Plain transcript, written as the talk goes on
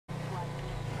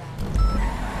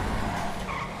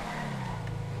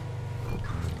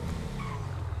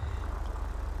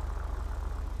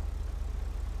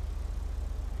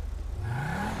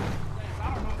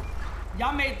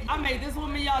I made this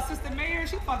woman y'all assistant mayor.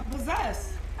 She fucking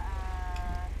possessed.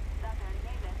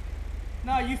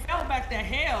 No, you fell back to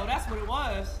hell. That's what it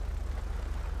was.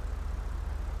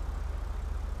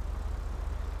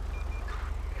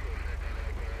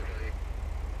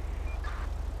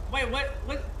 Wait,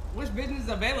 which business is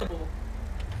available?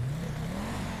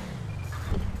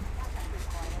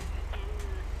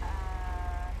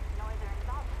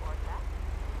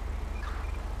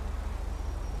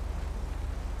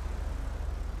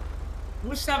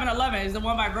 Which 7-Eleven? Is the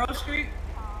one by Grove Street?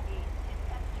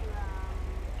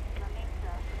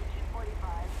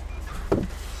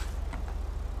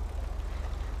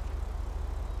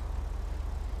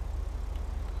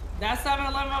 That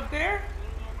 7-Eleven up there?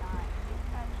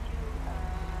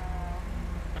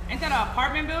 Ain't that an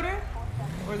apartment building?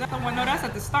 Or is that the one? No, that's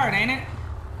at the start, ain't it?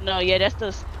 No, yeah, that's at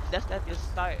the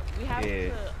start. We have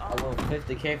to. I want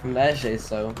 50K from that shit,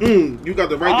 so. You got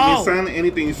the right to get silent.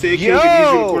 Anything you say can't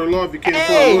get you in court of law. If you can't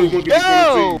afford a lawyer, you won't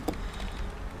get you.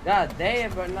 God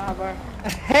damn, bro, nah, bro.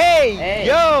 Hey,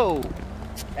 yo.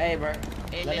 Hey, bro.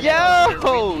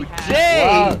 Yo,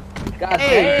 Jay. God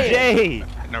hey, damn. Jay.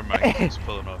 Never mind, he's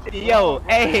pulling off. Yo,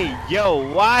 hey,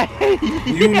 yo, why?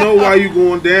 You know why you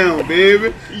going down,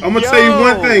 baby. I'm gonna tell you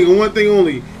one thing and one thing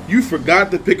only. You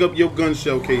forgot to pick up your gun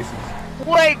shell cases.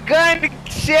 What gun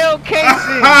shell cases?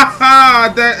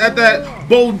 at that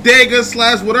bodega /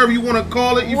 whatever you want to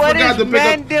call it. You forgot to pick up.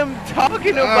 What is them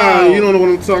talking about? You don't know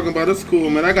what I'm talking about. That's cool,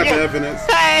 man. I got the evidence.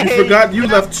 You forgot. You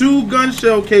left 2 gun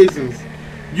shell casings.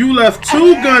 You left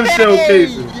 2 gun shell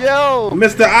cases. Yo,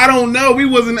 Mister, I don't know. We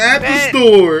wasn't at the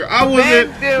store. I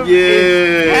wasn't. Yeah.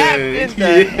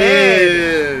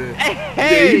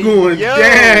 Yeah, you going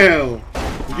down.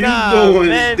 You going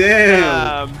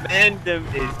down. Mandem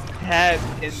is tapped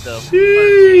in the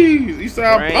Jeez. You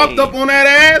saw I popped up on that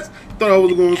ass? Thought I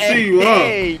was going to see you,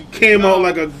 huh? Came out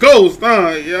like a ghost, huh?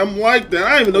 Yeah, I'm like that.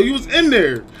 I didn't even know you was in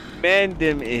there.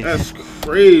 Mandem is. That's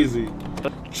crazy.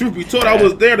 Truth be told, I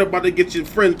was there about to get your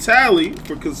friend Tally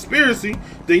for conspiracy.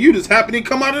 Then you just happened to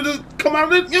come out of the, you know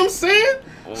what I'm saying?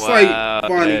 It's like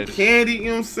finding candy, you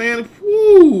know what I'm saying?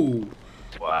 Woo.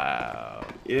 Wow.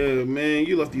 Yeah, man,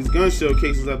 you left these gun shell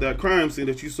cases at that crime scene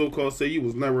that you so-called say you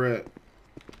was never at.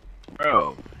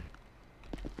 Bro.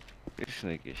 This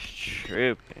nigga's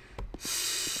tripping.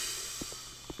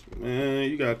 Man,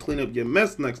 you gotta clean up your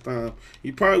mess next time.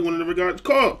 You probably would have never got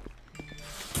caught.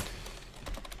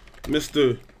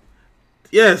 Mr.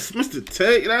 Yes, Mr.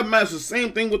 Ted. That matches the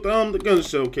same thing with the gun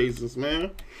shell cases,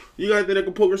 man. You got anything that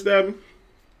can poker stab me?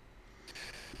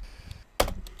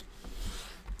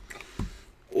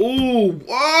 Ooh, whoa,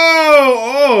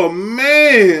 oh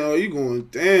man. Oh, you going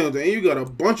down. Then you got a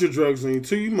bunch of drugs on you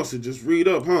too. You must have just read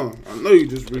up, huh? I know you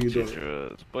just read up.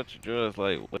 Bunch of drugs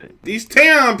like what? These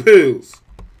Tayon pills.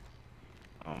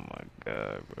 Oh my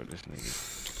god, bro, this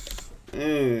nigga.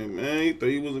 Damn, man, you thought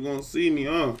you wasn't gonna see me,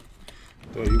 huh?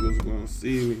 Thought you wasn't gonna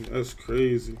see me. That's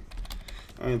crazy.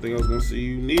 I didn't think I was gonna see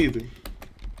you neither.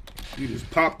 You just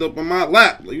popped up on my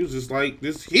lap. You was just like,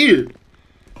 this here.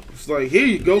 It's like, here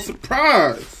you go,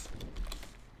 surprise.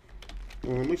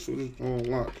 Well, make sure this door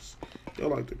unlocks. Y'all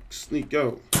like to sneak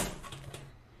out.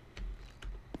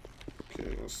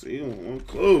 Okay, let's see. You don't want to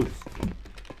close.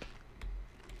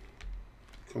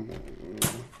 Come on, man.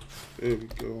 There we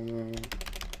go, man.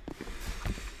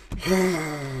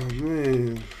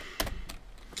 Man.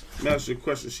 Let me ask you a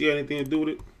question. She had anything to do with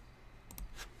it?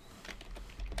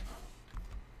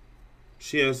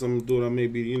 She has something to do with it.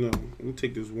 Maybe, you know, let me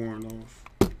take this warrant off.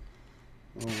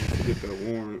 I don't want to forget that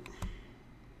warrant.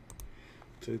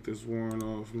 Take this warrant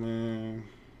off, man.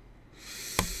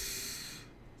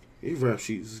 These rap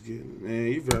sheets is getting, man.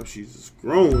 These rap sheets is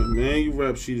growing, man. These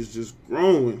rap sheet is just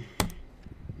growing.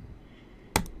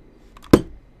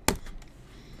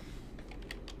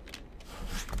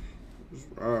 It's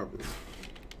robbery.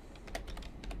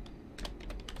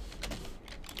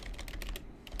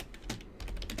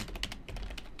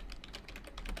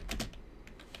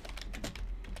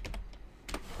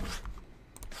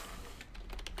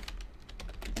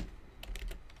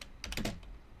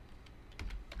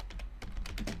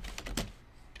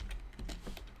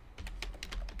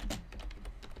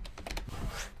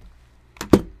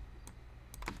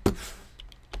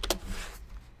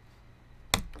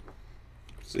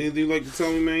 Anything you like to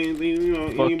tell me, man? Anything, you know,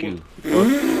 Fuck you.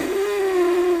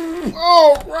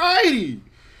 Alrighty.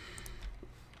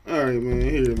 Alright, man.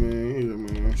 Here,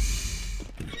 man.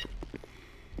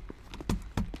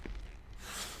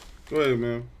 Go ahead,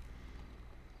 man.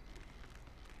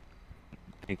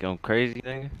 Think I'm crazy,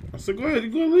 nigga? I said, go ahead.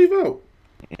 You go and leave out.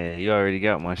 Yeah, you already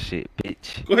got my shit,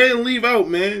 bitch. Go ahead and leave out,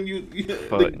 man.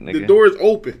 Fuck, the door is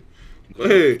open. Go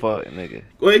ahead. Fuck, nigga.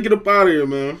 Go ahead, get up out of here,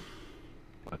 man.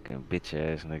 Fucking bitch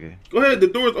ass nigga. Go ahead, the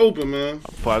door's open, man.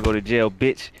 Before I go to jail,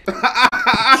 bitch.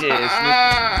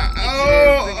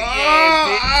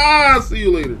 See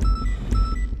you later.